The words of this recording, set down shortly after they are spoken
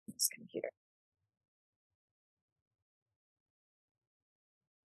this computer.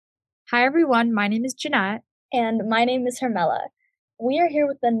 Hi, everyone. My name is Jeanette. And my name is Hermela. We are here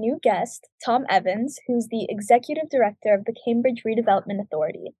with a new guest, Tom Evans, who's the Executive Director of the Cambridge Redevelopment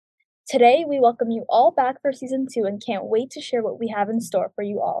Authority. Today, we welcome you all back for season 2 and can't wait to share what we have in store for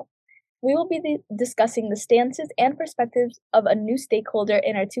you all. We will be discussing the stances and perspectives of a new stakeholder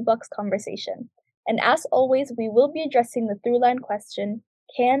in our two bucks conversation. And as always, we will be addressing the through line question: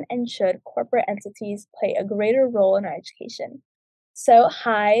 can and should corporate entities play a greater role in our education? So,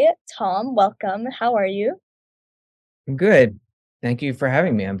 hi, Tom, welcome. How are you? Good. Thank you for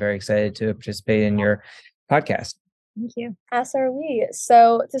having me. I'm very excited to participate in your podcast. Thank you. As are we.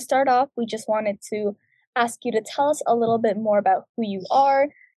 So, to start off, we just wanted to ask you to tell us a little bit more about who you are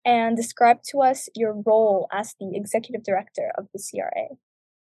and describe to us your role as the executive director of the CRA.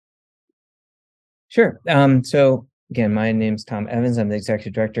 Sure. So again, my name's Tom Evans. I'm the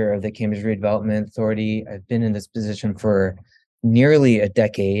executive director of the Cambridge Redevelopment Authority. I've been in this position for nearly a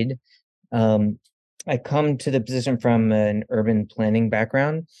decade. I come to the position from an urban planning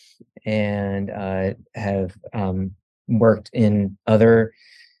background and have worked in other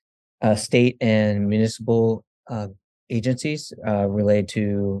state and municipal agencies related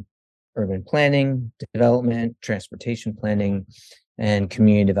to urban planning, development, transportation planning, and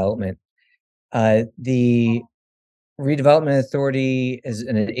community development. The Redevelopment Authority is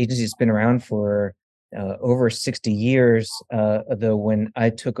an agency that's been around for over 60 years, though when I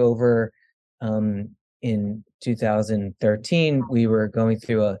took over in 2013, we were going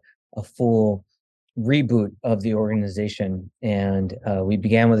through a full reboot of the organization. And we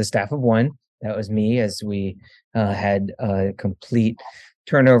began with a staff of one. That was me, as we had a complete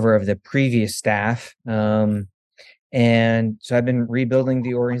turnover of the previous staff. And so I've been rebuilding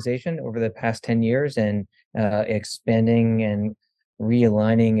the organization over the past 10 years and expanding and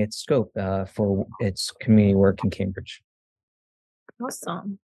realigning its scope for its community work in Cambridge.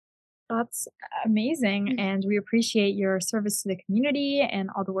 Awesome. That's amazing. And we appreciate your service to the community and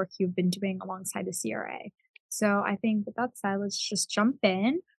all the work you've been doing alongside the CRA. So I think with that said, let's just jump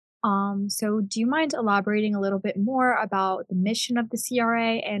in. So do you mind elaborating a little bit more about the mission of the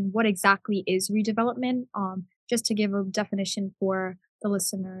CRA and what exactly is redevelopment? Just to give a definition for the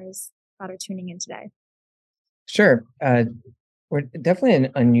listeners that are tuning in today. Sure. We're definitely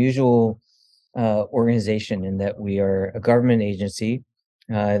an unusual organization in that we are a government agency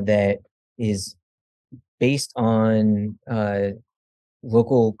that is based on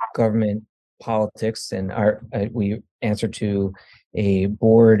local government politics, and we answer to a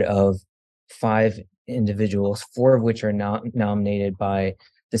board of 5 individuals, 4 of which are not nominated by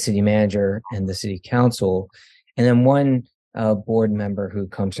the city manager and the city council, and then 1 board member who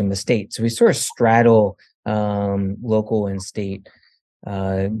comes from the state. So we sort of straddle local and state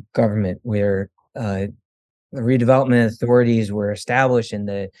government, where the redevelopment authorities were established in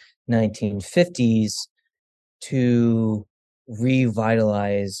the 1950s to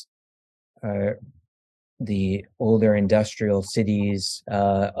revitalize the older industrial cities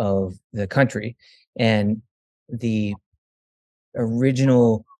of the country. And the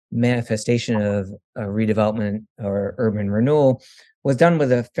original manifestation of redevelopment or urban renewal was done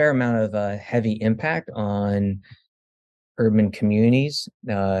with a fair amount of heavy impact on urban communities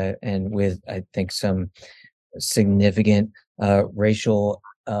and with, I think, some significant racial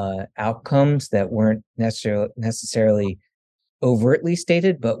outcomes that weren't necessarily overtly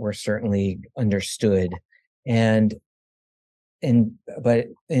stated, but were certainly understood. But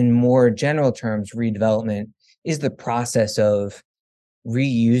in more general terms, redevelopment is the process of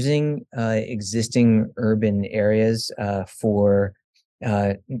reusing existing urban areas for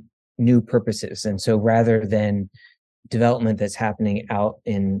new purposes. And so rather than development that's happening out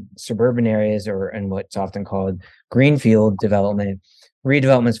in suburban areas or in what's often called greenfield development,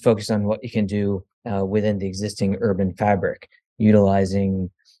 redevelopment is focused on what you can do within the existing urban fabric,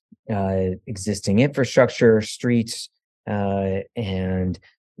 utilizing existing infrastructure, streets, and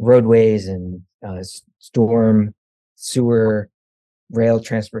roadways and storm, sewer, rail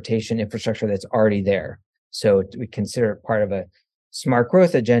transportation infrastructure that's already there. So we consider it part of a smart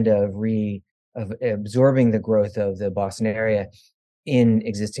growth agenda of absorbing the growth of the Boston area in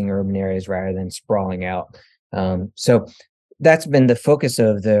existing urban areas rather than sprawling out. So that's been the focus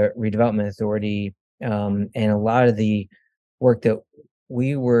of the Redevelopment Authority, and a lot of the work that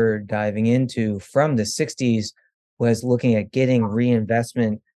we were diving into from the 60s was looking at getting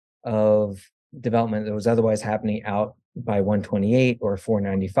reinvestment of development that was otherwise happening out by 128 or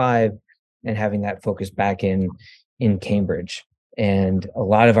 495 and having that focus back in Cambridge. And a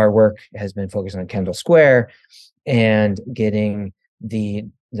lot of our work has been focused on Kendall Square and getting the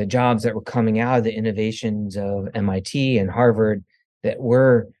the jobs that were coming out of the innovations of MIT and Harvard that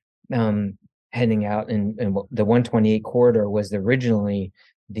were heading out, and the 128 corridor was originally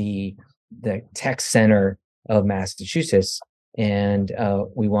the tech center of Massachusetts, and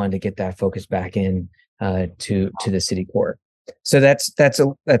we wanted to get that focus back in to the city core. So that's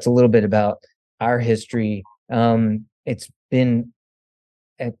a little bit about our history. It's been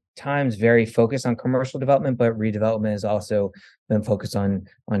at times very focused on commercial development, but redevelopment has also been focused on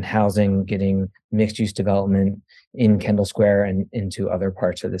housing, getting mixed use development in Kendall Square and into other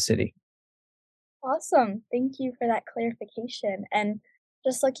parts of the city. Awesome. Thank you for that clarification. And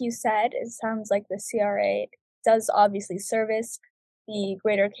just like you said, it sounds like the CRA does obviously service the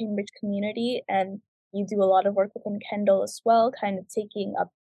greater Cambridge community, and you do a lot of work within Kendall as well, kind of taking up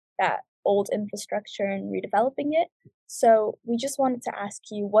that old infrastructure and redeveloping it. So we just wanted to ask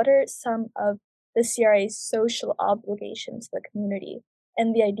you, what are some of the CRA's social obligations to the community?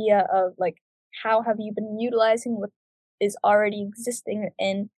 And the idea of like, how have you been utilizing what is already existing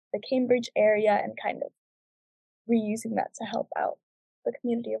in the Cambridge area and kind of reusing that to help out the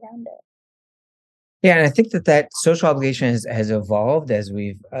community around it? Yeah, and I think that social obligation has evolved as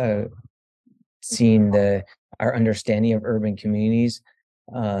we've seen our understanding of urban communities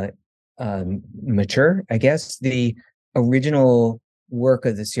uh, mature. I guess the original work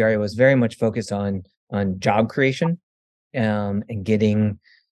of the CRA was very much focused on job creation, and getting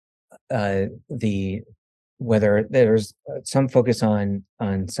the whether there's some focus on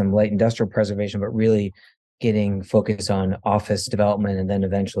some light industrial preservation, but really getting focus on office development and then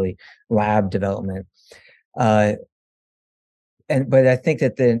eventually lab development. Uh, but I think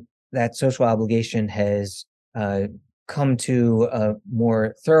that social obligation has come to a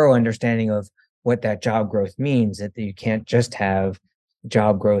more thorough understanding of what that job growth means. That you can't just have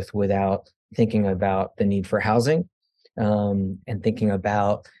job growth without thinking about the need for housing, and thinking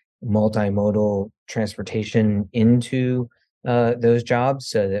about multimodal transportation into those jobs,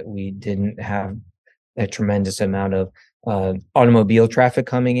 so that we didn't have a tremendous amount of automobile traffic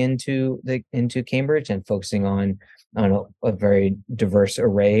coming into Cambridge, and focusing on a very diverse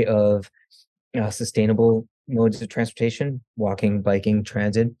array of sustainable modes of transportation: walking, biking,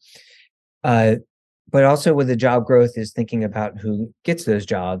 transit. Uh, but also with the job growth is thinking about who gets those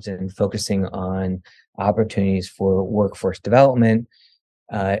jobs and focusing on opportunities for workforce development.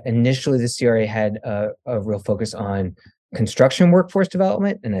 Initially, the CRA had a real focus on construction workforce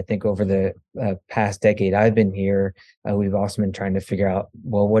development, and I think over the past decade I've been here, we've also been trying to figure out,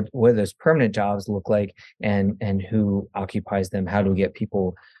 well, what do those permanent jobs look like, and who occupies them? How do we get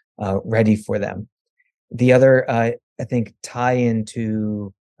people ready for them? The other, I think, tie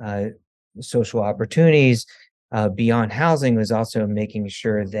into social opportunities beyond housing was also making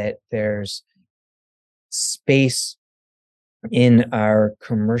sure that there's space in our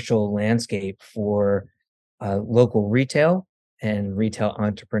commercial landscape for local retail and retail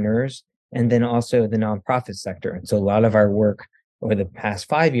entrepreneurs, and then also the nonprofit sector. And so a lot of our work over the past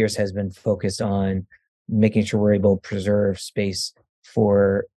 5 years has been focused on making sure we're able to preserve space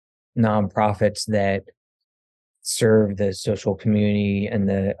for nonprofits that serve the social community and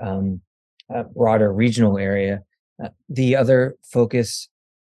the broader regional area. The other focus,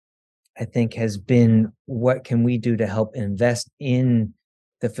 I think, has been what can we do to help invest in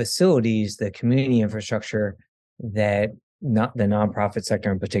the facilities, the community infrastructure that not the nonprofit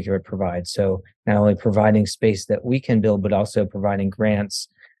sector in particular provides. So not only providing space that we can build, but also providing grants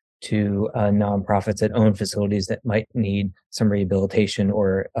to nonprofits that own facilities that might need some rehabilitation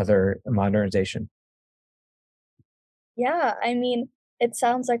or other modernization. Yeah, I mean, it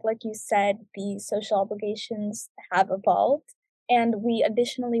sounds like you said, the social obligations have evolved. And we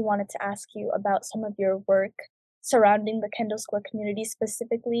additionally wanted to ask you about some of your work surrounding the Kendall Square community,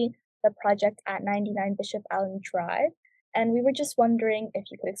 specifically the project at 99 Bishop Allen Drive. And we were just wondering if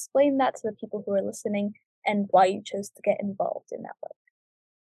you could explain that to the people who are listening and why you chose to get involved in that work.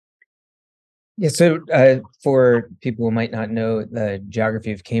 Yeah, so for people who might not know the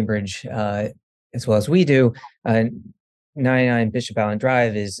geography of Cambridge as well as we do, 99 Bishop Allen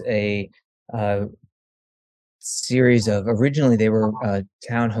Drive is a series of, originally they were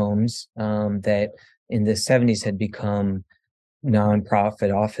townhomes that in the 70s had become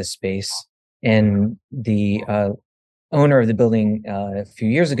nonprofit office space. And the owner of the building a few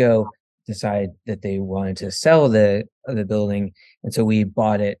years ago decided that they wanted to sell the building. And so we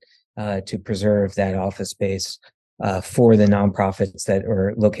bought it to preserve that office space for the nonprofits that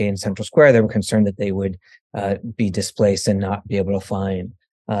were located in Central Square. They were concerned that they would be displaced and not be able to find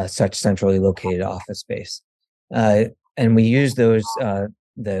such centrally located office space. And we use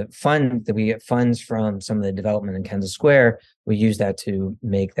the fund that we get funds from some of the development in Kendall Square, we use that to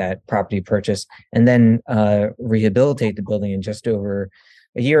make that property purchase and then rehabilitate the building. And just over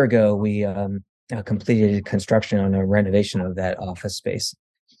a year ago, we completed construction on a renovation of that office space.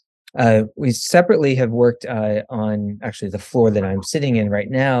 We separately have worked on actually the floor that I'm sitting in right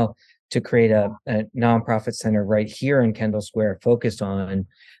now to create a nonprofit center right here in Kendall Square, focused on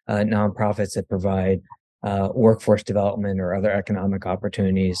nonprofits that provide workforce development or other economic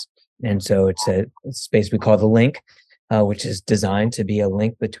opportunities. And so it's a space we call the Link, which is designed to be a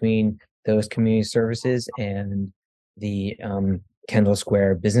link between those community services and the Kendall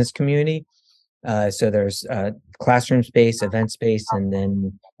Square business community. So there's classroom space, event space, and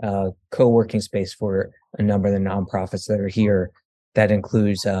then co-working space for a number of the nonprofits that are here. That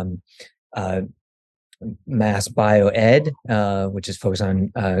includes Mass Bioed, which is focused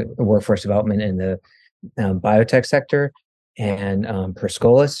on workforce development in the biotech sector, and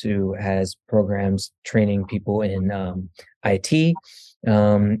Perscolis, who has programs training people in IT,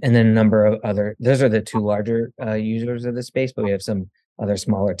 and then a number of other. Those are the two larger users of the space, but we have some other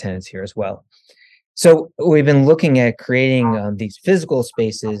smaller tenants here as well. So we've been looking at creating these physical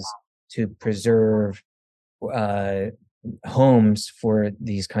spaces to preserve homes for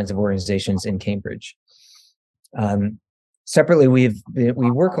these kinds of organizations in Cambridge. Separately, we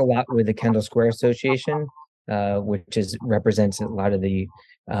work a lot with the Kendall Square Association, which represents a lot of the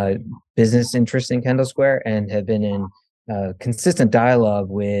business interests in Kendall Square, and have been in consistent dialogue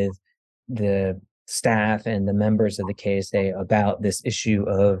with the staff and the members of the KSA about this issue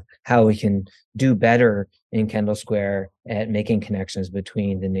of how we can do better in Kendall Square at making connections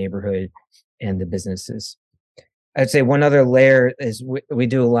between the neighborhood and the businesses. I'd say one other layer is we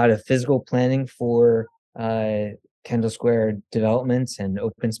do a lot of physical planning for Kendall Square developments and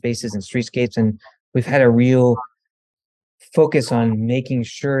open spaces and streetscapes, and we've had a real focus on making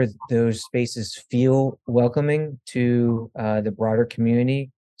sure those spaces feel welcoming to the broader community.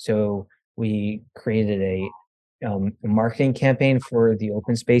 So we created a marketing campaign for the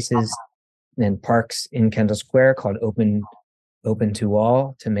open spaces and parks in Kendall Square called Open to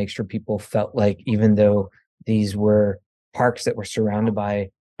All, to make sure people felt like, even though these were parks that were surrounded by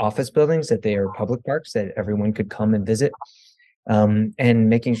office buildings, that they are public parks that everyone could come and visit, and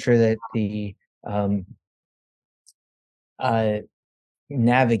making sure that the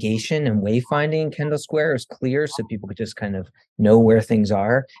navigation and wayfinding in Kendall Square is clear, so people could just kind of know where things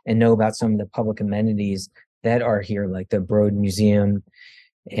are and know about some of the public amenities that are here, like the Broad Museum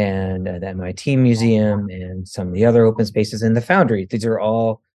and the MIT Museum and some of the other open spaces and the Foundry. These are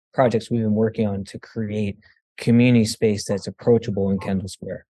all projects we've been working on to create community space that's approachable in Kendall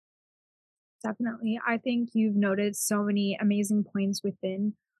Square. Definitely. I think you've noted so many amazing points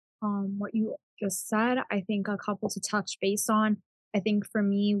within what you just said. I think a couple to touch base on. I think for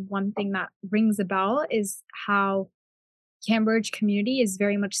me, one thing that rings a bell is how Cambridge community is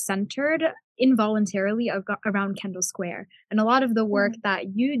very much centered involuntarily around Kendall Square. And a lot of the work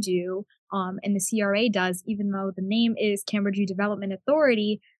that you do and the CRA does, even though the name is Cambridge Redevelopment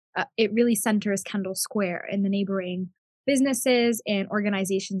Authority, it really centers Kendall Square and the neighboring businesses and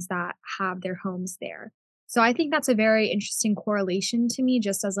organizations that have their homes there. So I think that's a very interesting correlation to me,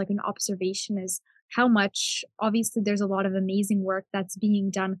 just as like an observation, is how much, obviously there's a lot of amazing work that's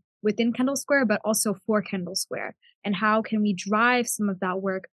being done within Kendall Square, but also for Kendall Square. And how can we drive some of that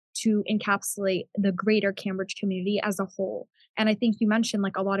work to encapsulate the greater Cambridge community as a whole? And I think you mentioned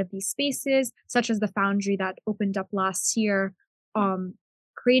like a lot of these spaces, such as the Foundry that opened up last year,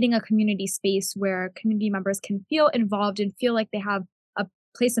 creating a community space where community members can feel involved and feel like they have a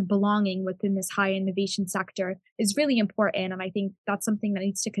place of belonging within this high innovation sector is really important. And I think that's something that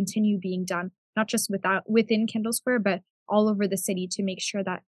needs to continue being done, not just within Kendall Square, but all over the city, to make sure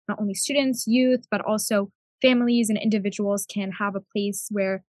that not only students, youth, but also families and individuals can have a place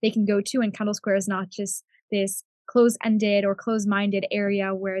where they can go to. And Kendall Square is not just this close-ended or closed-minded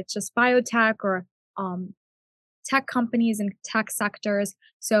area where it's just biotech or tech companies and tech sectors.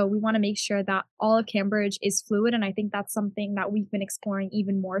 So we want to make sure that all of Cambridge is fluid. And I think that's something that we've been exploring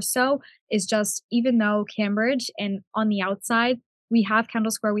even more so, is just, even though Cambridge and on the outside, we have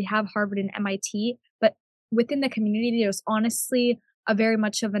Kendall Square, we have Harvard and MIT, but within the community, there's honestly a very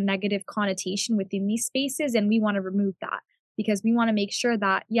much of a negative connotation within these spaces. And we want to remove that, because we want to make sure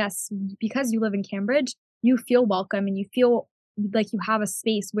that, yes, because you live in Cambridge, you feel welcome and you feel like you have a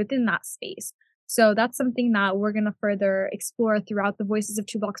space within that space. So that's something that we're going to further explore throughout the Voices of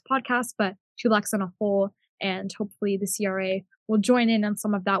Two Blocks podcast, but Two Blocks on a whole. And hopefully the CRA will join in on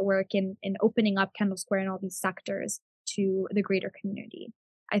some of that work in opening up Kendall Square and all these sectors to the greater community.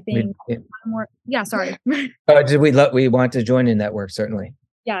 I think sorry. We want to join in that work, certainly.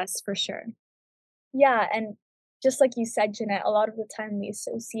 Yes, for sure. Yeah, and just like you said, Jeanette, a lot of the time we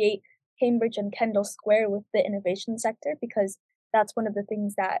associate Cambridge and Kendall Square with the innovation sector because that's one of the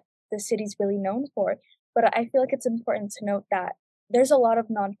things that the city's really known for. But I feel like it's important to note that there's a lot of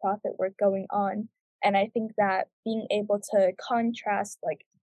nonprofit work going on. And I think that being able to contrast like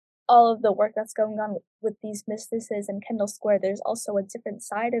all of the work that's going on with these businesses in Kendall Square, there's also a different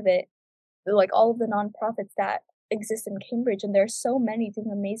side of it, like all of the nonprofits that exist in Cambridge, and there's so many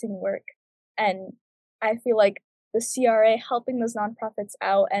doing amazing work. And I feel like the CRA helping those nonprofits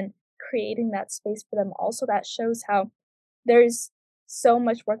out and creating that space for them also that shows how there's so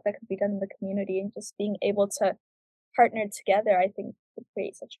much work that could be done in the community and just being able to partner together, I think would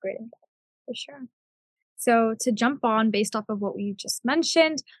create such great impact. For sure. So, to jump on based off of what we just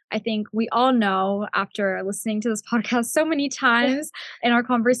mentioned, I think we all know after listening to this podcast so many times in our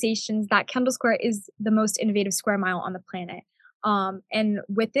conversations that Kendall Square is the most innovative square mile on the planet. And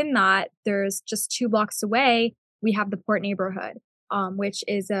within that, there's just 2 blocks away, we have the Port neighborhood, which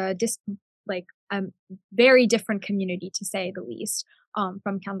is like a very different community to say the least,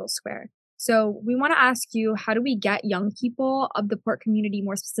 from Kendall Square. So we want to ask you, how do we get young people of the Port community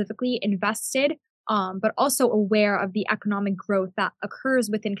more specifically invested, but also aware of the economic growth that occurs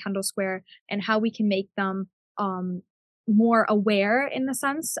within Kendall Square and how we can make them more aware in the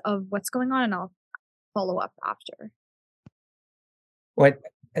sense of what's going on? And I'll follow up after. What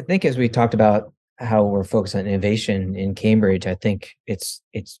I think as we talked about how we're focused on innovation in Cambridge, I think it's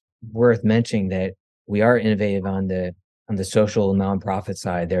worth mentioning that we are innovative on the social nonprofit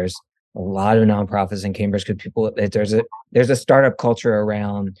side. There's a lot of nonprofits in Cambridge because there's a startup culture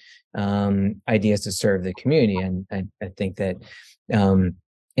around ideas to serve the community, and I think that um,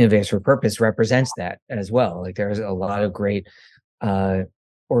 Innovators for Purpose represents that as well. Like there's a lot of great uh,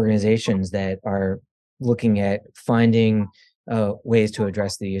 organizations that are looking at finding ways to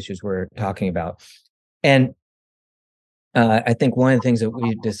address the issues we're talking about. And I think one of the things that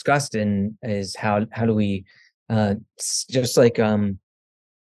we've discussed in is how do we just like now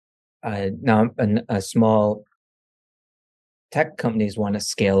a small tech companies want to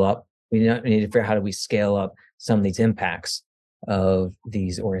scale up. We need to figure out how do we scale up some of these impacts of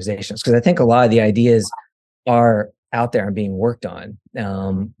these organizations, because I think a lot of the ideas are out there and being worked on.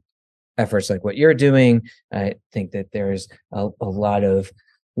 Efforts like what you're doing. I think that there's a lot of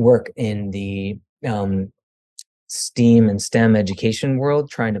work in the STEAM and STEM education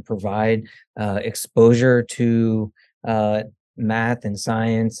world, trying to provide exposure to math and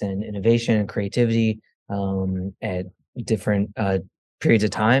science and innovation and creativity at different periods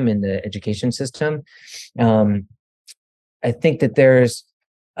of time in the education system. Um, I think that there's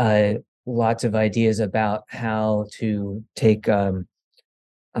lots of ideas about how to take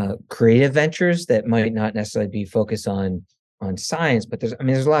creative ventures that might not necessarily be focused on science, but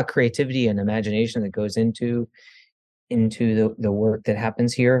there's a lot of creativity and imagination that goes into the work that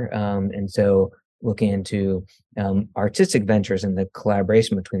happens here, and so looking into artistic ventures and the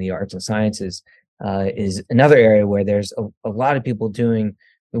collaboration between the arts and sciences is another area where there's a lot of people doing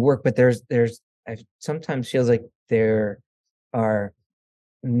the work, but I sometimes feels like there are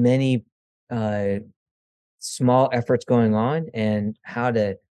many small efforts going on, and how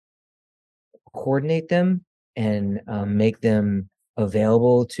to coordinate them and make them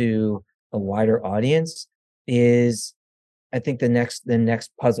available to a wider audience is, I think, the next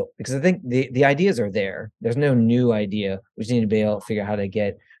puzzle, because I think the ideas are there. There's no new idea. We just need to be able to figure out how to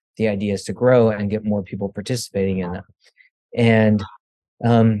get the ideas to grow and get more people participating in them. And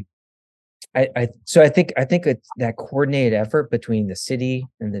um, I think it's that coordinated effort between the city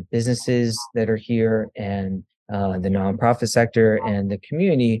and the businesses that are here and the nonprofit sector and the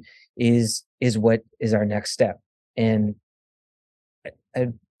community is what is our next step. And I,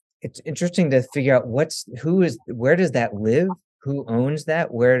 it's interesting to figure out where does that live, who owns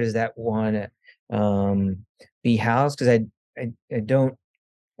that, where does that want to be housed, because I don't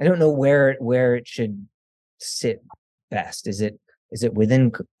know where it should sit best. Is it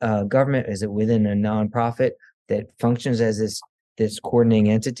within government? Is it within a nonprofit that functions as this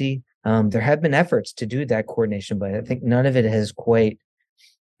coordinating entity? There have been efforts to do that coordination, but I think none of it has quite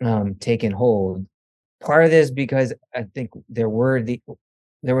taken hold. Part of this because I think there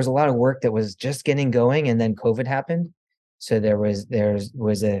was a lot of work that was just getting going, and then COVID happened. So there was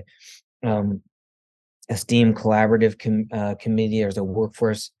um, a STEAM collaborative committee. There's a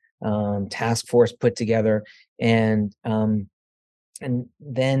workforce task force put together, and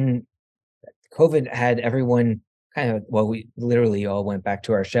then COVID had everyone kind of, well, we literally all went back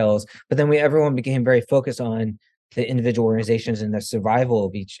to our shells, but then everyone became very focused on the individual organizations and the survival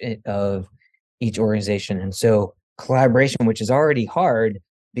of each organization. And so collaboration, which is already hard,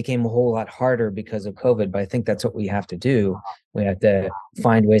 became a whole lot harder because of COVID, but I think that's what we have to do. We have to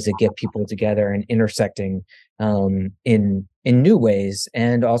find ways to get people together and intersecting in new ways,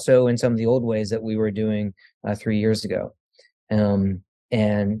 and also in some of the old ways that we were doing 3 years ago.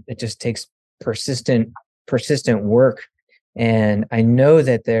 And it just takes persistent work. And I know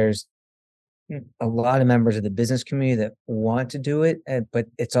that there's a lot of members of the business community that want to do it, but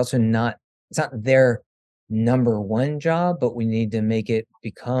it's not their number one job, but we need to make it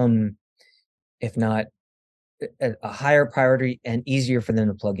become, if not a higher priority and easier for them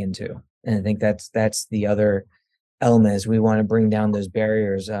to plug into. And I think that's the other element, is we want to bring down those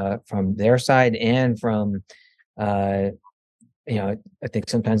barriers from their side and from uh, I think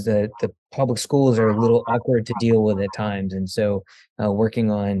sometimes the public schools are a little awkward to deal with at times, and so working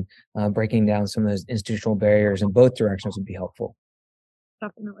on breaking down some of those institutional barriers in both directions would be helpful.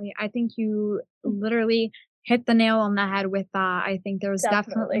 Definitely. I think you literally hit the nail on the head with that. I think there's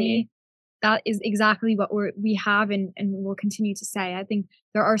Definitely. definitely that is exactly what we have and will continue to say. I think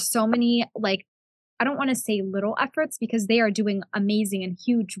there are so many, like, I don't want to say little efforts because they are doing amazing and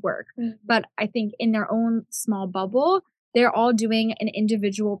huge work, Mhm. but I think in their own small bubble, they're all doing an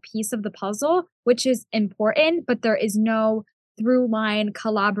individual piece of the puzzle, which is important, but there is no through line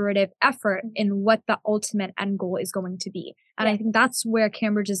collaborative effort in what the ultimate end goal is going to be. And I Yeah. think that's where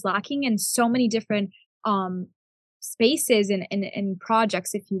Cambridge is lacking in so many different um spaces and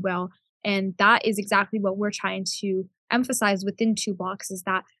projects, if you will. And that is exactly what we're trying to emphasize within Two Blocks, is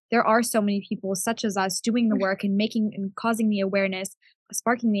that there are so many people such as us doing the work and making and causing the awareness,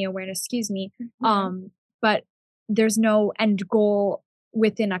 sparking the awareness, excuse me. Mhm. But there's no end goal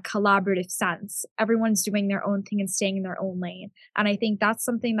within a collaborative sense. Everyone's doing their own thing and staying in their own lane. And I think that's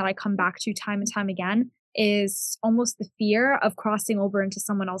something that I come back to time and time again, is almost the fear of crossing over into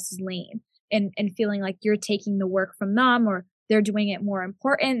someone else's lane and feeling like you're taking the work from them, or they're doing it more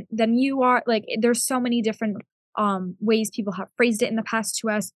important than you are. Like, there's so many different ways people have phrased it in the past to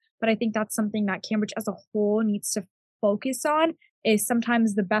us, but I think that's something that Cambridge as a whole needs to focus on, is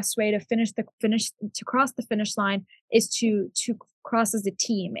sometimes the best way to cross the finish line is to cross as a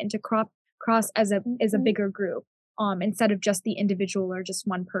team and to cross as a Mhm. bigger group, instead of just the individual or just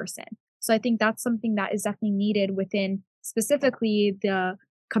one person. So I think that's something that is definitely needed within specifically the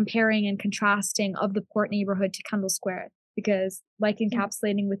comparing and contrasting of the Port neighborhood to Kendall Square, because, like, Mhm.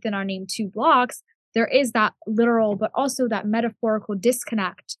 encapsulating within our name Two Blocks, there is that literal but also that metaphorical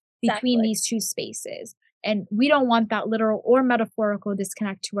disconnect between Exactly. these two spaces. And we don't want that literal or metaphorical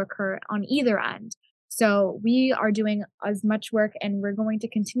disconnect to occur on either end. So we are doing as much work, and we're going to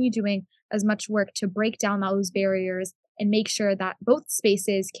continue doing as much work to break down those barriers and make sure that both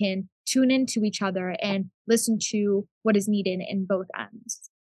spaces can tune into each other and listen to what is needed in both ends.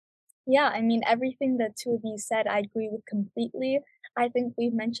 Yeah, I mean, everything the two of you said, I agree with completely. I think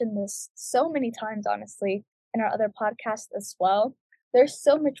we've mentioned this so many times, honestly, in our other podcasts as well. There's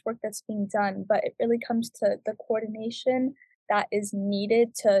so much work that's being done, but it really comes to the coordination that is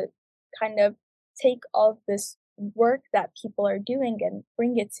needed to kind of take all of this work that people are doing and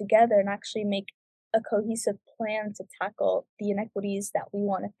bring it together and actually make a cohesive plan to tackle the inequities that we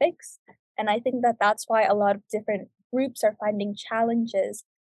want to fix. And I think that that's why a lot of different groups are finding challenges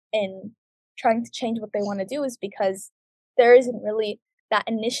in trying to change what they wanna do, is because there isn't really that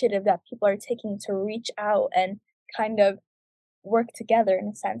initiative that people are taking to reach out and kind of work together in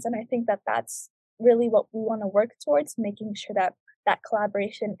a sense, and I think that that's really what we wanna work towards, making sure that that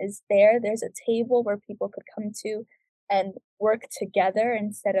collaboration is there. There's a table where people could come to and work together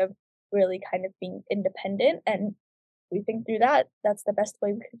instead of really kind of being independent, and we think through that, that's the best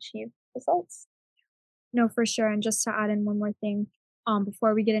way we could achieve results. No, for sure. And just to add in one more thing,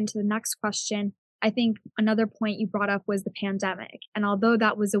 before we get into the next question, I think another point you brought up was the pandemic. And although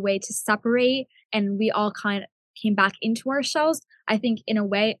that was a way to separate and we all kind of came back into our shells, I think in a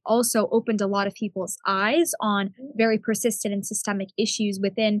way also opened a lot of people's eyes on very persistent and systemic issues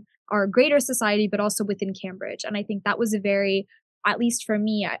within our greater society, but also within Cambridge. And I think that was a very, at least for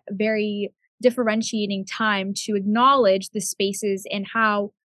me, a very differentiating time to acknowledge the spaces and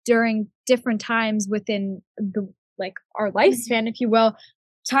how during different times within the, like, our Mhm. lifespan, if you will,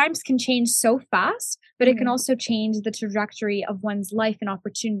 times can change so fast, but it can Mhm. also change the trajectory of one's life and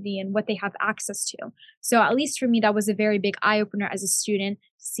opportunity and what they have access to. So at least for me, that was a very big eye opener as a student.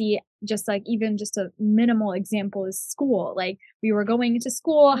 See, just like even just a minimal example is school. Like, we were going into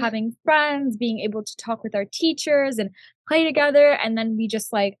school, having friends, being able to talk with our teachers and play together, and then we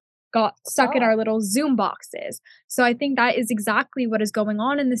just like got stuck in Oh, our little Zoom boxes. So I think that is exactly what is going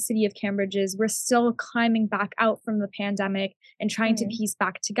on in the city of Cambridge, is we're still climbing back out from the pandemic and trying to mhm. piece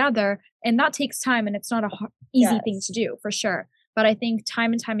back together, and that takes time and it's not a easy thing Yes. to do, for sure. But I think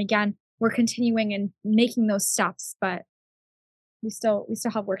time and time again, we're continuing and making those steps, but we still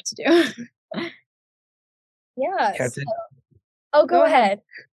have work to do. Yeah. Yeah, Oh, Go go ahead. ahead.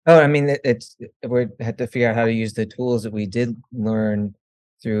 oh, I mean, it's we had to figure out how to use the tools that we did learn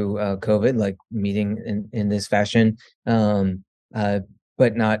through COVID, like meeting in this fashion, um, uh,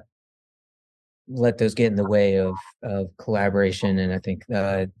 but not let those get in the way of collaboration. And I think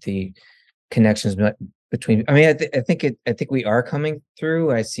the connections between. I mean, I think we are coming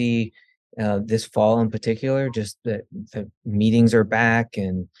through. I see this fall in particular, just that the meetings are back,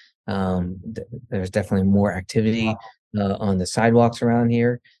 and there's definitely more activity on the sidewalks around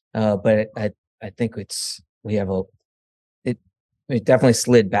here. But I think we have it it definitely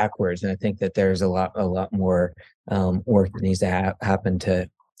slid backwards, and I think that there's a lot more work that needs to happen to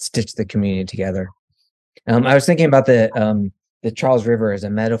stitch the community together. I was thinking about the Charles River as a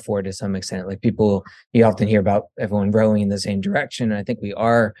metaphor to some extent. Like people, you often hear about everyone rowing in the same direction. And I think we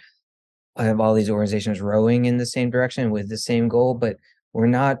are. I have all these organizations rowing in the same direction with the same goal, but we're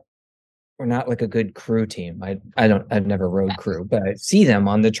not. We're not like a good crew team. I've never rowed crew, but I see them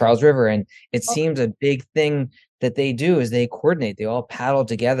on the Charles River, and it Oh, seems a big thing that they do is they coordinate. They all paddle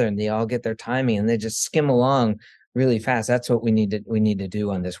together and they all get their timing and they just skim along really fast. That's what we need to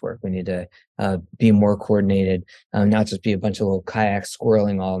do on this work. We need to be more coordinated, not just be a bunch of little kayaks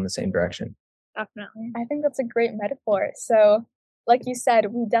swirling all in the same direction. Definitely. I think that's a great metaphor. So, like you said,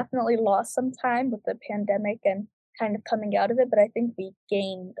 we definitely lost some time with the pandemic and kind of coming out of it, but I think we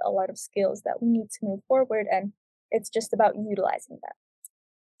gained a lot of skills that we need to move forward, and it's just about utilizing them.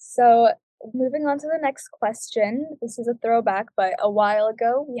 So, moving on to the next question. This is a throwback, but a while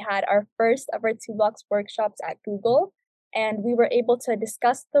ago, we had our first ever Two Blocks workshops at Google, and we were able to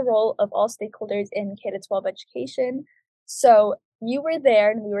discuss the role of all stakeholders in K 12 education. So, you were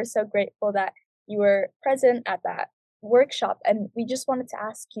there, and we were so grateful that you were present at that workshop. And we just wanted to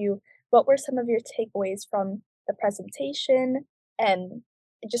ask you, what were some of your takeaways from the presentation? And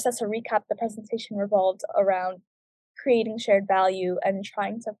just as a recap, the presentation revolved around creating shared value and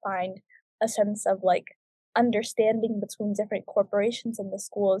trying to find a sense of like understanding between different corporations and the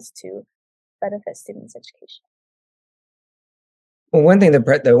schools to benefit students' education. Well, one of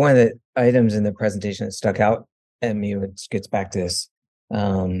the items in the presentation that stuck out at me, which gets back to this,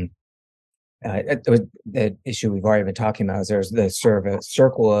 um, the issue we've already been talking about, is there's the sort of a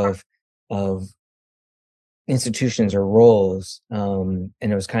circle of institutions or roles, and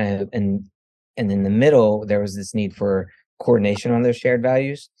it was kind of and in the middle there was this need for coordination on those shared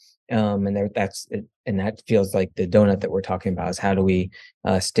values, and that's it, and that feels like the donut that we're talking about is how do we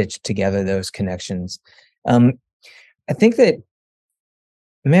stitch together those connections. um, I think that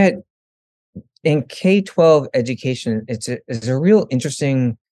Matt, in K-12 education, it's a real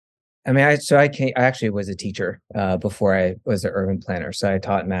interesting. I mean, I actually was a teacher before I was an urban planner, so I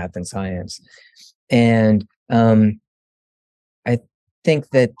taught math and science, and I think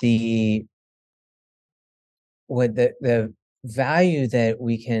that the value that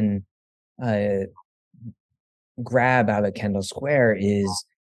we can uh, grab out of Kendall Square is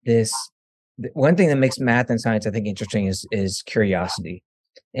this. One thing that makes math and science, I think, interesting is curiosity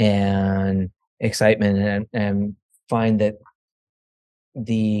and excitement, and find that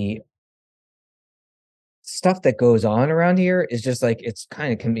the stuff that goes on around here is just like it's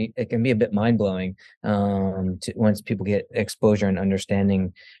kind of can be a bit mind blowing to once people get exposure and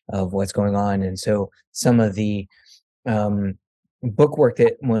understanding of what's going on. And so some of the um book work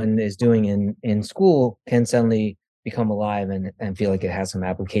that one is doing in school can suddenly become alive and feel like it has some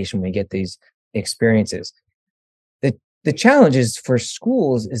application when we get these experiences. The challenge is for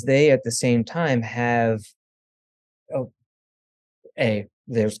schools is they at the same time have, oh, A,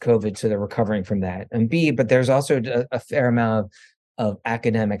 there's COVID, so they're recovering from that, and B, but there's also a fair amount of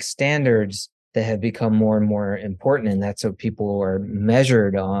academic standards that have become more and more important, and that's what people are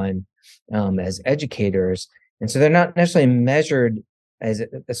measured on, as educators, and so they're not necessarily measured as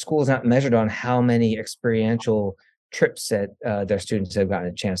the school is not measured on how many experiential trips that, their students have gotten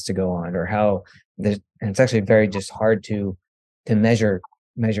a chance to go on, or how there's and it's actually very just hard to measure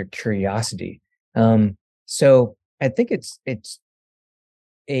curiosity. So I think it's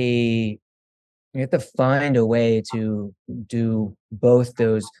a you have to find a way to do both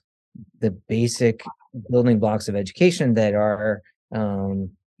those, the basic building blocks of education that are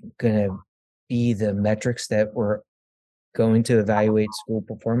gonna be the metrics that we're going to evaluate school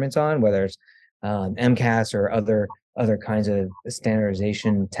performance on, whether it's MCAS or other kinds of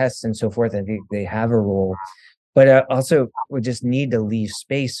standardization tests and so forth. I think they have a role, but also we just need to leave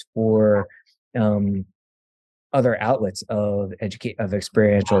space for um, other outlets of educate of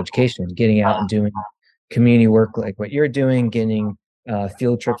experiential education, getting out and community work like what you're doing, getting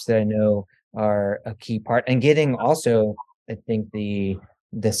field trips that I know are a key part, and getting also, I think, the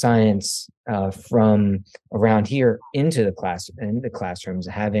science from around here into the classrooms,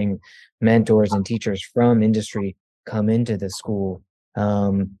 having mentors and teachers from industry come into the school.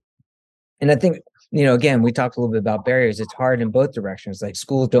 And I think, again, we talked a little bit about barriers. It's hard in both directions. Like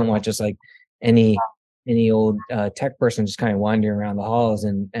schools don't want just like any old tech person just kind of wandering around the halls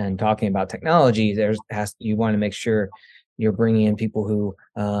and talking about technology. You want to make sure you're bringing in people who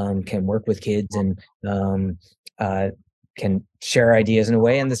can work with kids and uh, can share ideas in a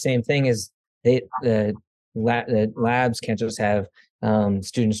way. And the same thing is the labs can't just have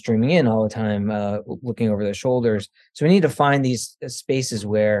students streaming in all the time, looking over their shoulders. So we need to find these spaces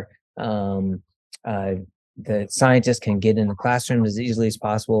where uh, the scientists can get in the classroom as easily as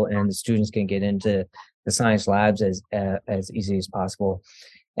possible, and the students can get into the science labs as easy as possible.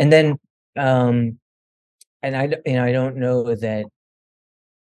 And then, and I don't know that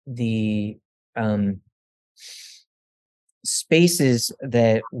the spaces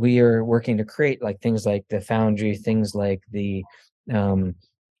that we are working to create, like things like the Foundry, things like the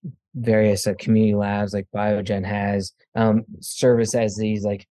various community labs like Biogen has, service as these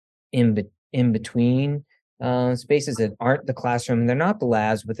like in between spaces that aren't the classroom. They're not the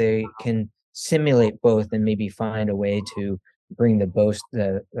labs, but they can simulate both and maybe find a way to bring both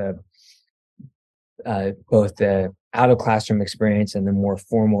the out of classroom experience and the more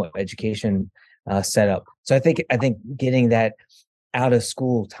formal education setup. So I think getting that out of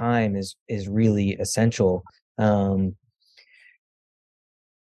school time is really essential. I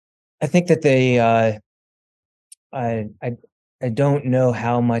think that I don't know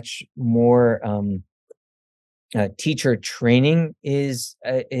how much more teacher training is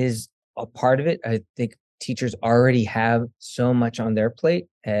a part of it. I think teachers already have so much on their plate,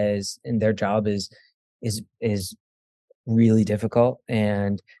 and their job is really difficult.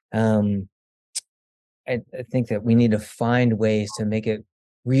 And I think that we need to find ways to make it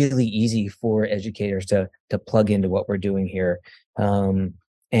really easy for educators to plug into what we're doing here. And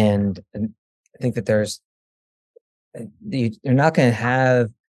I think that they're not going to have,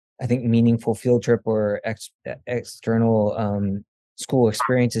 I think, meaningful field trip or external school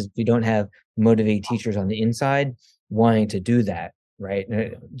experiences if we don't have motivated teachers on the inside wanting to do that, right?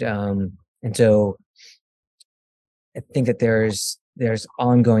 And so I think that there's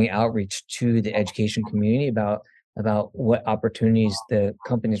ongoing outreach to the education community about what opportunities the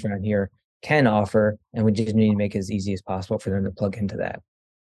companies around here can offer, and we just need to make it as easy as possible for them to plug into that.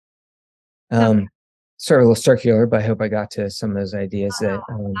 That Sort of a little circular, but I hope I got to some of those ideas that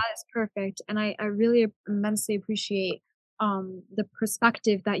is perfect, and I really immensely appreciate, the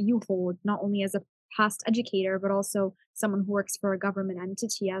perspective that you hold, not only as a past educator, but also someone who works for a government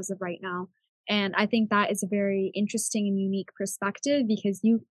entity as of right now, and I think that is a very interesting and unique perspective because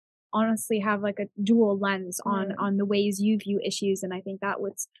you honestly have, like, a dual lens on the ways you view issues, and I think that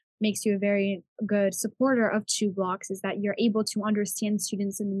what makes you a very good supporter of 2 blocks is that you're able to understand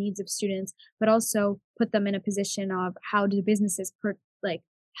students and the needs of students, but also put them in a position of how do businesses like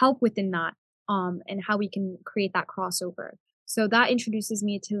help within that, and how we can create that crossover. So that introduces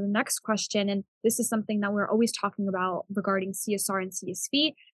me to the next question, and this is something that we're always talking about regarding CSR and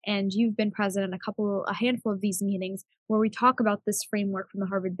CSV. And you've been present in a handful of these meetings where we talk about this framework from the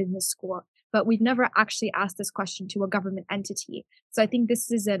Harvard Business School, but we've never actually asked this question to a government entity. So I think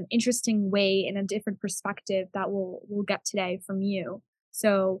this is an interesting way and a different perspective that we'll get today from you.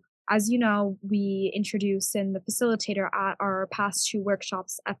 So as you know, we introduced and the facilitator at our past 2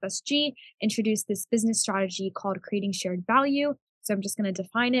 workshops, FSG, introduced this business strategy called creating shared value. So I'm just going to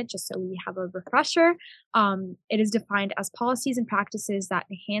define it just so we have a refresher. It is defined as policies and practices that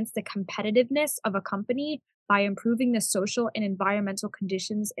enhance the competitiveness of a company by improving the social and environmental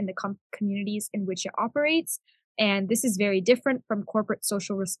conditions in the communities in which it operates. And this is very different from corporate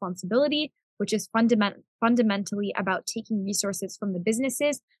social responsibility, which is fundamentally about taking resources from the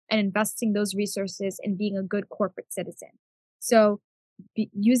businesses and investing those resources in being a good corporate citizen. So,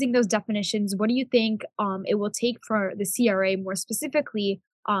 using those definitions, what do you think it will take for the CRA more specifically,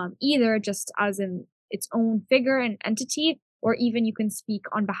 either just as in its own figure and entity, or even you can speak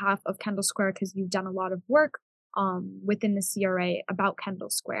on behalf of Kendall Square because you've done a lot of work within the CRA about Kendall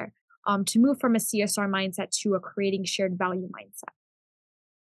Square, to move from a CSR mindset to a creating shared value mindset?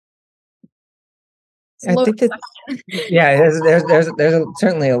 It's a I loaded think that question. yeah,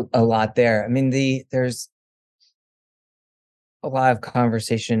 certainly a lot there. I mean, there's a lot of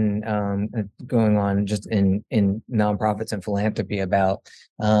conversation going on just in nonprofits and philanthropy about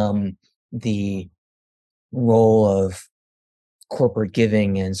the role of corporate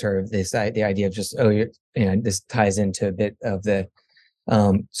giving and sort of the idea of just, this ties into a bit of the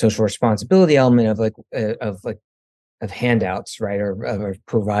social responsibility element of of handouts, right? Or of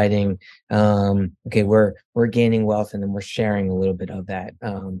providing, okay, we're gaining wealth and then we're sharing a little bit of that.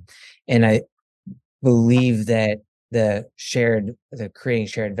 And I believe that the creating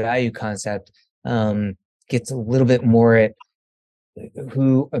shared value concept gets a little bit more at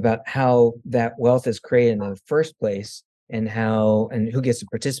about how that wealth is created in the first place, and who gets to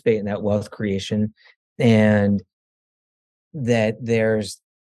participate in that wealth creation, and that there's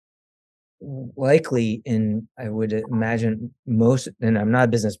likely, I would imagine, most, and I'm not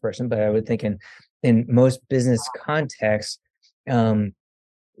a business person, but I would think in most business contexts, um,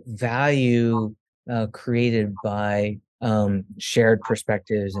 value created by shared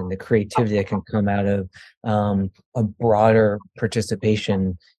perspectives and the creativity that can come out of a broader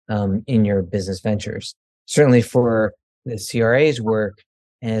participation in your business ventures. Certainly for the CRA's work,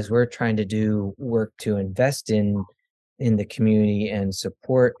 as we're trying to do work to invest in the community and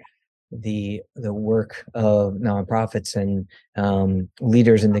support the work of nonprofits and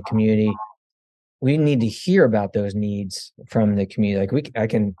leaders in the community, we need to hear about those needs from the community. I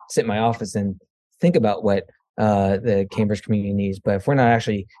can sit in my office and think about what the Cambridge community needs, but if we're not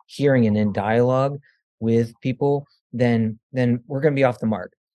actually hearing and in dialogue with people, then we're going to be off the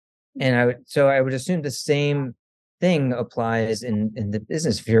mark. And I would assume the same thing applies in the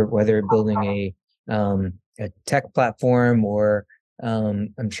business sphere, whether you're building a tech platform, or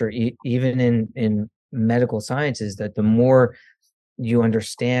I'm sure even in medical sciences, that the more you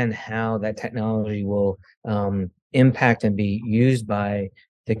understand how that technology will impact and be used by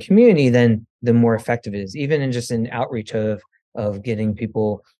the community, then the more effective it is, even in just an outreach of getting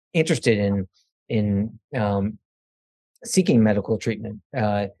people interested in seeking medical treatment.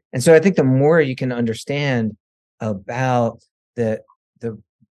 And so I think the more you can understand about the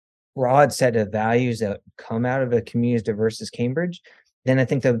broad set of values that come out of a community as diverse as Cambridge, then I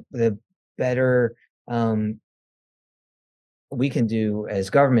think the better we can do as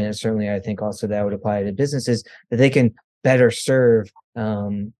government, and certainly I think also that would apply to businesses, that they can better serve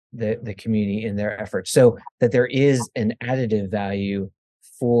the community in their efforts, so that there is an additive value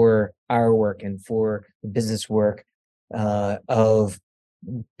for our work and for the business work of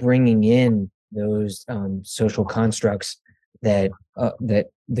bringing in those social constructs that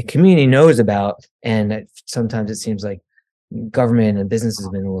the community knows about, and that sometimes it seems like government and business has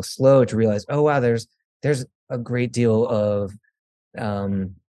been a little slow to realize, oh wow, there's a great deal of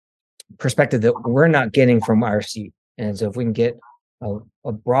perspective that we're not getting from our seat. And so if we can get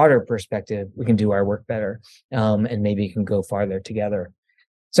a broader perspective, we can do our work better, and maybe can go farther together.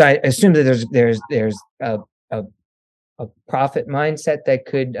 So I assume that there's a profit mindset that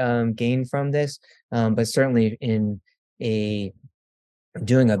could gain from this, but certainly in a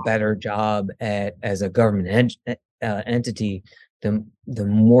doing a better job as a government entity, the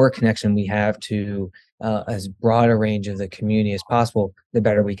more connection we have to as broad a range of the community as possible, the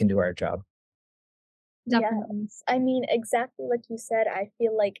better we can do our job. Definitely. Yes. I mean, exactly like you said, I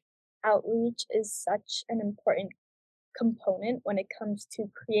feel like outreach is such an important component when it comes to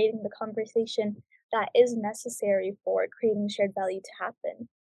creating the conversation that is necessary for creating shared value to happen.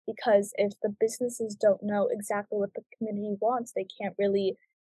 Because if the businesses don't know exactly what the community wants, they can't really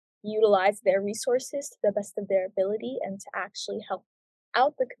utilize their resources to the best of their ability and to actually help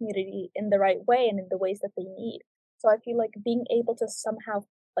out the community in the right way and in the ways that they need. So I feel like being able to somehow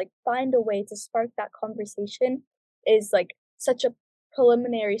find a way to spark that conversation is such a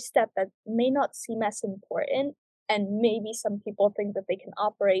preliminary step that may not seem as important, and maybe some people think that they can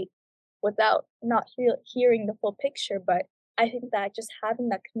operate without not hearing the full picture, but I think that just having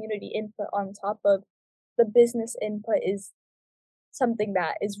that community input on top of the business input is something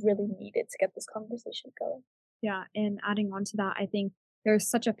that is really needed to get this conversation going. Yeah, and adding on to that, I think there's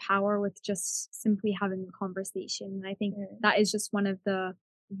such a power with just simply having a conversation. And I think Mm. that is just one of the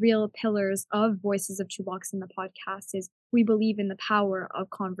real pillars of Voices of Toolbox in the podcast is we believe in the power of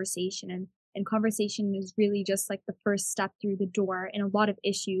conversation, and conversation is really just like the first step through the door in a lot of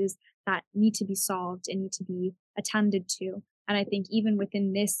issues that need to be solved and need to be attended to. And I think even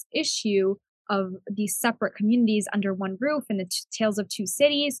within this issue of these separate communities under one roof and the tales of two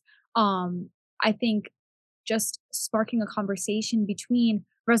cities, I think just sparking a conversation between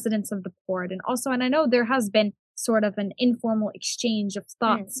residents of the port, and also, and I know there has been sort of an informal exchange of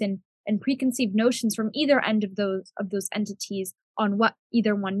thoughts Mm. and preconceived notions from either end of those entities on what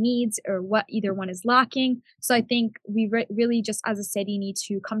either one needs or what either one is lacking. So I think we really just as a city need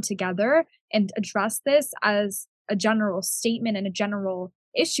to come together and address this as a general statement and a general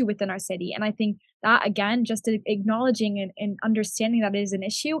issue within our city. And I think that again, just acknowledging and understanding that it is an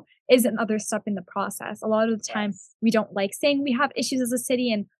issue is another step in the process. A lot of the time Yes. we don't like saying we have issues as a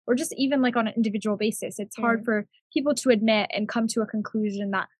city, and or just even like on an individual basis. It's hard Mm. for people to admit and come to a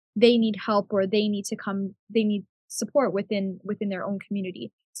conclusion that they need help or they need support within their own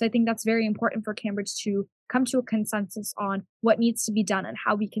community. So I think that's very important for Cambridge to come to a consensus on what needs to be done and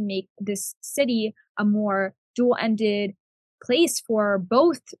how we can make this city a more dual-ended place for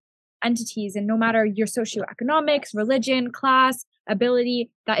both entities, and no matter your socioeconomics, religion, class, ability,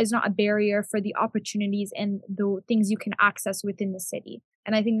 that is not a barrier for the opportunities and the things you can access within the city.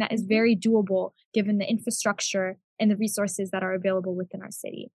 And I think that is Mhm. very doable given the infrastructure and the resources that are available within our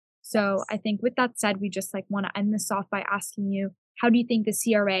city. So I Yes. think with that said, we just like want to end this off by asking you, how do you think the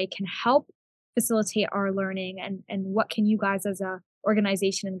CRA can help facilitate our learning, and what can you guys as a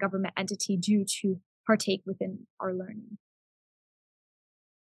organization and government entity do to partake within our learning?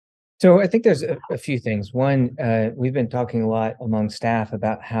 So I think there's a few things. One, we've been talking a lot among staff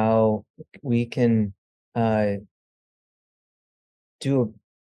about how we can uh, do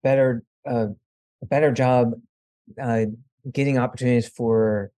better a better job uh, getting opportunities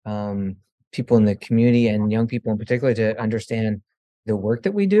for people in the community and young people in particular to understand the work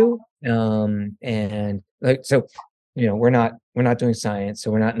that we do. And like so, we're not doing science,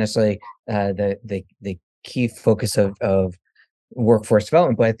 so we're not necessarily the key focus of workforce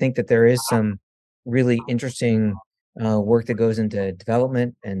development. But I think that there is some really interesting work that goes into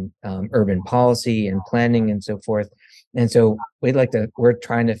development and urban policy and planning and so forth. And so we're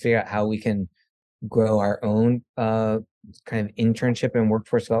trying to figure out how we can grow our own kind of internship and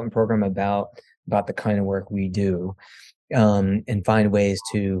workforce development program about the kind of work we do, and find ways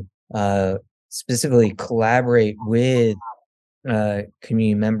to specifically collaborate with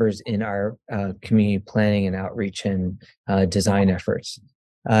community members in our community planning and outreach and design efforts.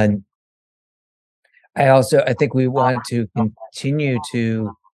 Uh, I think we want to continue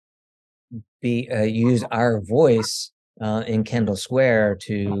to be use our voice in Kendall Square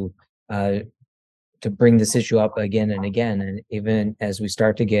uh, to bring this issue up again and again. And even as we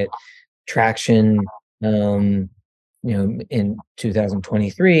start to get traction, in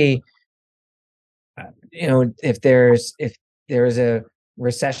 2023, if there's a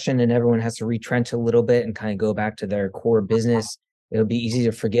recession and everyone has to retrench a little bit and kind of go back to their core business, it'll be easy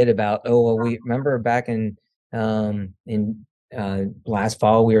to forget about, oh, well, we remember back in last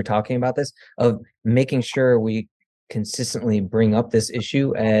fall, we were talking about this, of making sure we consistently bring up this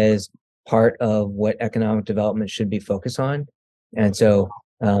issue as part of what economic development should be focused on. And so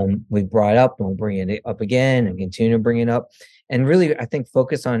we brought it up and we'll bring it up again and continue to bring it up. And really, I think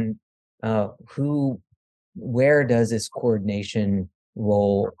focus on who where does this coordination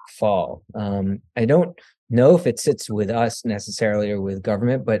role fall? I don't know if it sits with us necessarily or with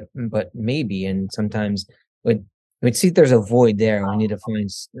government, but maybe. And sometimes we'd see there's a void there. We need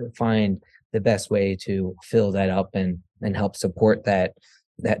to find the best way to fill that up and help support that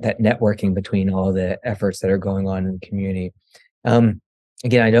networking between all the efforts that are going on in the community. Um,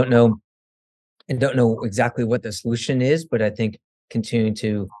 Again, I don't know exactly what the solution is, but I think continuing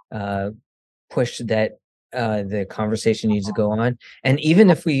to push that the conversation needs to go on. And even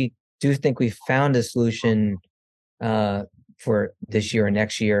if we do think we found a solution uh, for this year or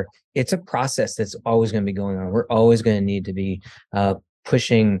next year, it's a process that's always going to be going on. We're always going to need to be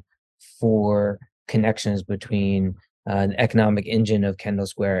pushing for connections between the economic engine of Kendall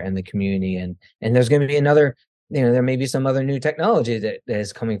Square and the community. And there's going to be another. There may be some other new technology that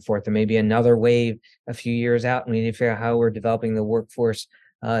is coming forth. There may be another wave a few years out, and we need to figure out how we're developing the workforce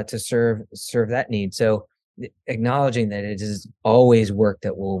to serve that need. So acknowledging that it is always work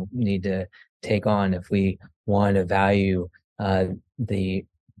that we'll need to take on if we want to value uh, the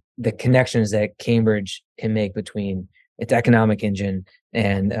the connections that Cambridge can make between its economic engine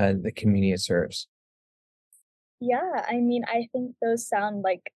and the community it serves. Yeah, I mean, I think those sound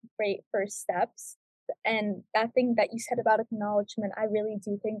like great first steps. And that thing that you said about acknowledgement, I really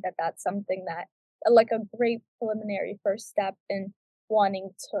do think that that's something that, like a great preliminary first step in wanting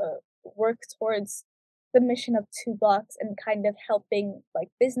to work towards the mission of two blocks and kind of helping like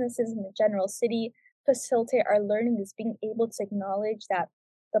businesses in the general city facilitate our learning is being able to acknowledge that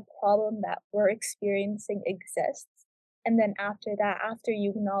the problem that we're experiencing exists. And then after that, after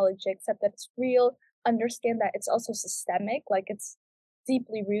you acknowledge it, accept that it's real, understand that it's also systemic, like it's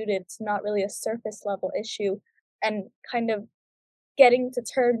deeply rooted, it's not really a surface level issue, and kind of getting to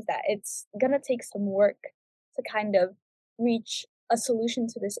terms that it's gonna take some work to kind of reach a solution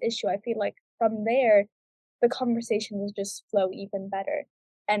to this issue. I feel like from there, the conversation will just flow even better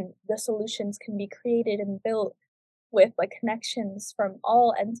and the solutions can be created and built with like connections from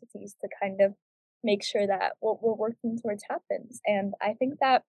all entities to kind of make sure that what we're working towards happens. And I think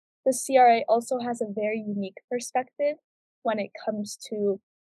that the CRA also has a very unique perspective when it comes to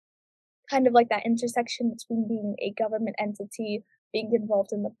kind of like that intersection between being a government entity, being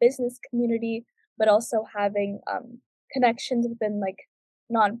involved in the business community, but also having connections within like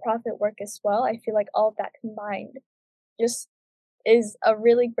nonprofit work as well. I feel like all of that combined just is a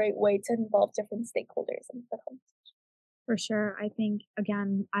really great way to involve different stakeholders in the conversation. For sure. I think,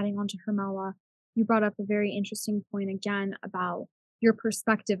 again, adding on to Hermela, you brought up a very interesting point again about your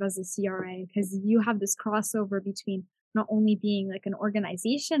perspective as a CRA, because you have this crossover between not only being like an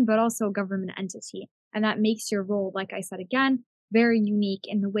organization, but also a government entity. And that makes your role, like I said again, very unique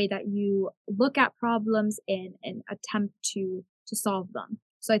in the way that you look at problems and attempt to solve them.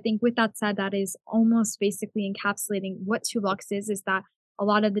 So I think with that said, that is almost basically encapsulating what toolbox is that a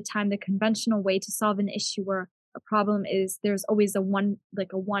lot of the time the conventional way to solve an issue or a problem is there's always a one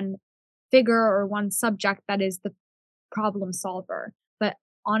figure or one subject that is the problem solver. But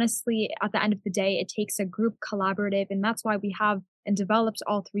honestly, at the end of the day, it takes a group collaborative. And that's why we have and developed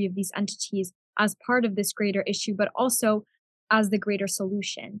all three of these entities as part of this greater issue, but also as the greater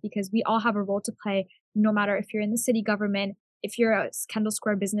solution, because we all have a role to play, no matter if you're in the city government, if you're a Kendall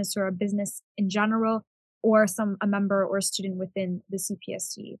Square business or a business in general, or a member or a student within the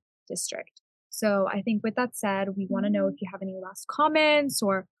CPSD district. So I think with that said, we want to know if you have any last comments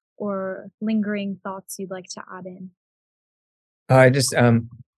or lingering thoughts you'd like to add in. I just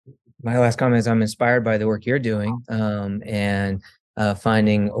my last comment is I'm inspired by the work you're doing, and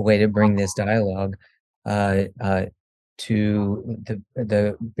finding a way to bring this dialogue uh, uh, to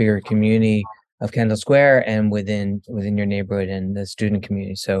the bigger community of Kendall Square and within your neighborhood and the student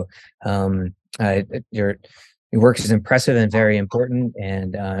community. So your work is impressive and very important,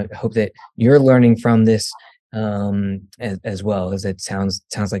 and I hope that you're learning from this as well, as it sounds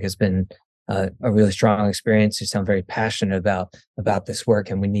like it's been a really strong experience. You sound very passionate about this work,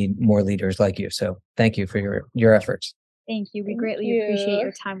 and we need more leaders like you. So thank you for your efforts. Thank you. We Thank greatly appreciate you.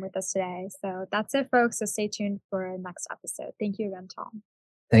 your time with us today. So that's it, folks. So stay tuned for our next episode. Thank you again, Tom.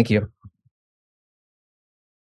 Thank you.